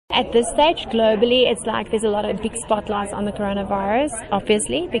At this stage, globally, it's like there's a lot of big spotlights on the coronavirus,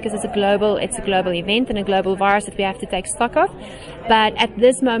 obviously, because it's a global event and a global virus that we have to take stock of. But at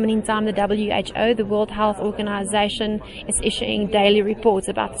this moment in time, the WHO, the World Health Organization, is issuing daily reports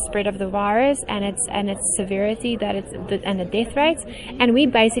about the spread of the virus and its severity, and the death rates. And we're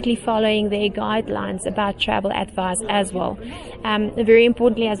basically following their guidelines about travel advice as well. Very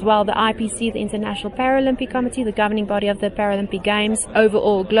importantly as well, the IPC, the International Paralympic Committee, the governing body of the Paralympic Games,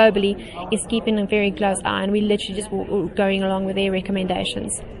 overall globally, is keeping a very close eye, and we're literally just going along with their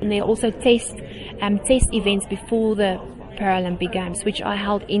recommendations. And there are also test events before the Paralympic Games, which are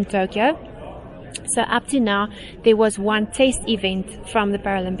held in Tokyo. So up to now, there was one test event from the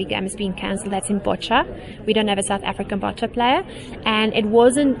Paralympic Games being cancelled. That's in boccia. We don't have a South African boccia player, and it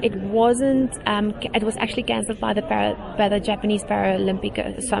was actually cancelled by the Japanese Paralympic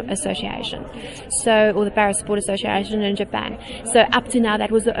Association, or the Parasport Association in Japan. So up to now,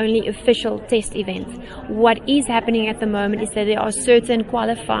 that was the only official test event. What is happening at the moment is that there are certain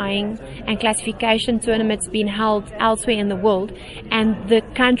qualifying and classification tournaments being held elsewhere in the world, and the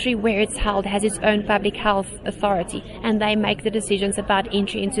country where it's held has its own public health authority, and they make the decisions about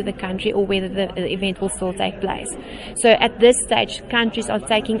entry into the country or whether the event will still take place. So at this stage, countries are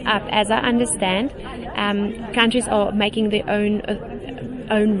taking up, as I understand, countries are making their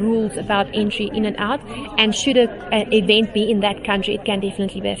own rules about entry in and out, and should an event be in that country, it can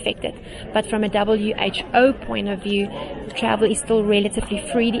definitely be affected. But from a WHO point of view, travel is still relatively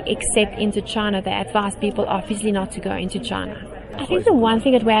free except into China. They advise people obviously not to go into China. I think the one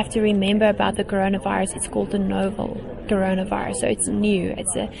thing that we have to remember about the coronavirus, it's called the novel coronavirus, so it's new.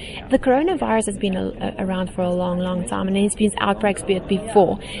 The coronavirus has been around for a long time, and there's been outbreaks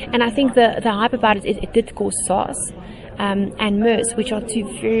before. And I think the hype about it did cause SARS and MERS, which are two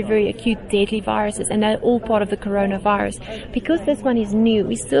very, very acute deadly viruses, and they're all part of the coronavirus. Because this one is new,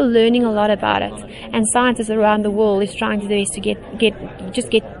 we're still learning a lot about it, and scientists around the world is trying to do is to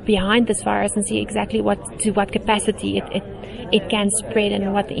get behind this virus and see exactly to what capacity it can spread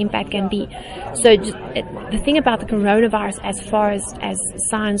and what the impact can be. So the thing about the coronavirus, as far as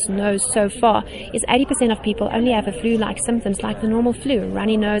science knows so far, is 80% of people only have a flu-like symptoms, like the normal flu,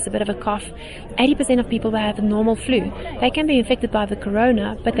 runny nose, a bit of a cough. 80% of people that have a normal flu, they can be infected by the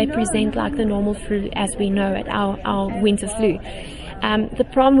corona, but they present like the normal flu as we know it, our winter flu. The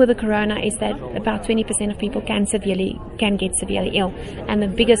problem with the corona is that about 20% of people can get severely ill, and the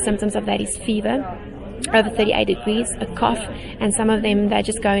biggest symptoms of that is fever over 38 degrees, a cough, and some of them, they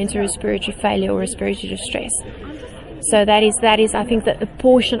just go into respiratory failure or respiratory distress. So that is I think that a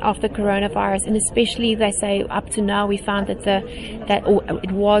portion of the coronavirus, and especially they say up to now we found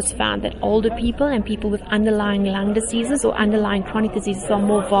it was found that older people and people with underlying lung diseases or underlying chronic diseases are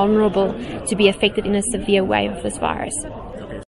more vulnerable to be affected in a severe way of this virus.